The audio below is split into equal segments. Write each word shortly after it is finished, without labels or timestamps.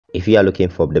if you are looking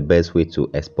for the best way to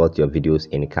export your videos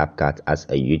in CapCut as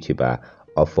a YouTuber,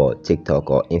 or for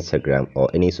TikTok or Instagram or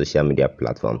any social media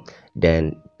platform,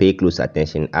 then pay close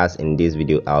attention, as in this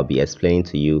video I'll be explaining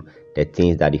to you the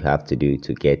things that you have to do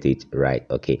to get it right.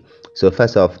 Okay, so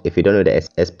first off, if you don't know the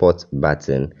export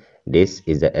button, this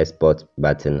is the export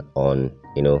button on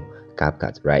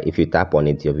CapCut, right? If you tap on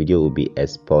it, your video will be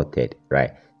exported, right?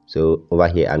 So over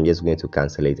here I'm just going to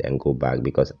cancel it and go back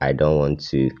because I don't want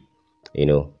to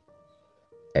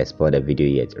export the video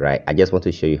yet, right? I just want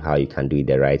to show you how you can do it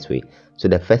the right way. So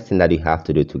the first thing that you have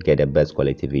to do to get the best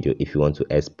quality video, if you want to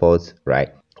export, right,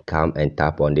 come and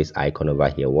tap on this icon over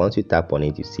here. Once you tap on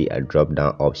it, you see a drop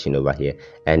down option over here,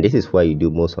 and this is where you do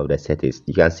most of the settings.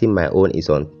 You can see my own is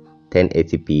on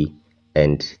 1080p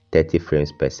and 30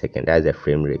 frames per second. That is the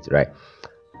frame rate, right?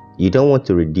 You don't want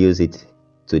to reduce it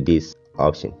to this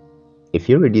option. If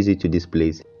you reduce it to this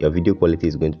place, your video quality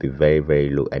is going to be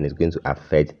very low, and it's going to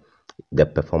affect the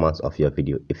performance of your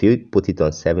video. If you put it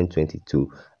on 722,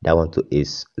 that one too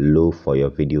is low for your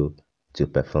video to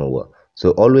perform well.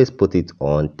 So always put it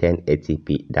on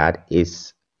 1080p. That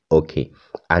is okay.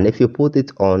 And if you put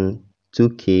it on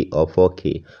 2K or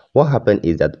 4K, what happens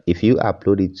is that if you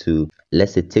upload it to,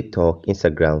 let's say, TikTok,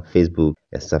 Instagram, Facebook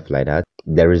and stuff like that,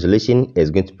 the resolution is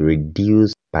going to be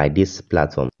reduced by this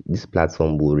platform. This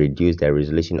platform will reduce the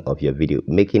resolution of your video,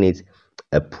 making it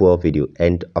a poor video.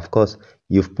 And of course,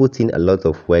 you've put in a lot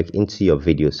of work into your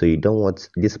video, so you don't want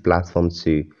this platform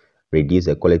to reduce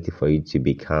the quality for you to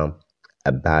become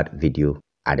a bad video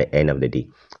at the end of the day.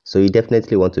 So you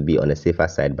definitely want to be on the safer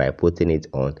side by putting it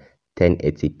on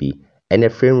 1080p. And the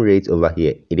frame rate over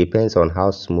here, it depends on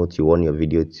how smooth you want your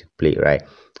video to play, right?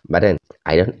 But then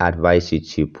I don't advise you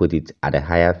to put it at a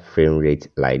higher frame rate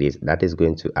like this. That is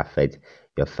going to affect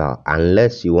your file,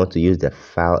 unless you want to use the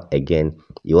file again,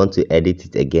 you want to edit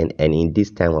it again, and in this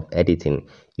time of editing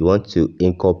you want to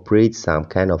incorporate some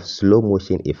kind of slow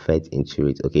motion effect into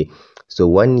it. Okay, so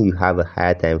when you have a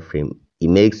higher time frame, it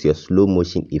makes your slow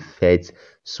motion effect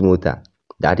smoother.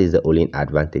 That is the only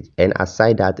advantage. And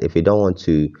aside that, if you don't want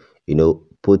to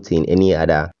put in any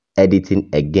other editing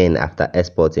again after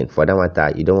exporting, for that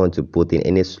matter, you don't want to put in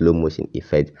any slow motion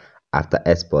effect after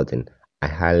exporting, I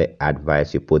highly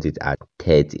advise you put it at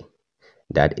 30.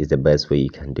 That is the best way you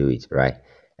can do it, right?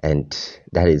 And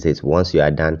that is it. Once you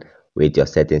are done with your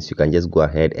settings, you can just go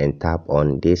ahead and tap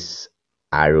on this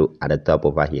arrow at the top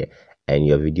over here, and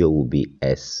your video will be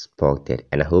exported.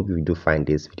 And I hope you do find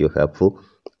this video helpful.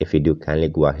 If you do, kindly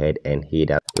go ahead and hit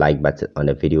that like button on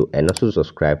the video, and also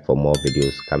subscribe for more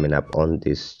videos coming up on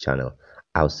this channel.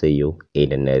 I'll see you in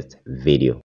the next video.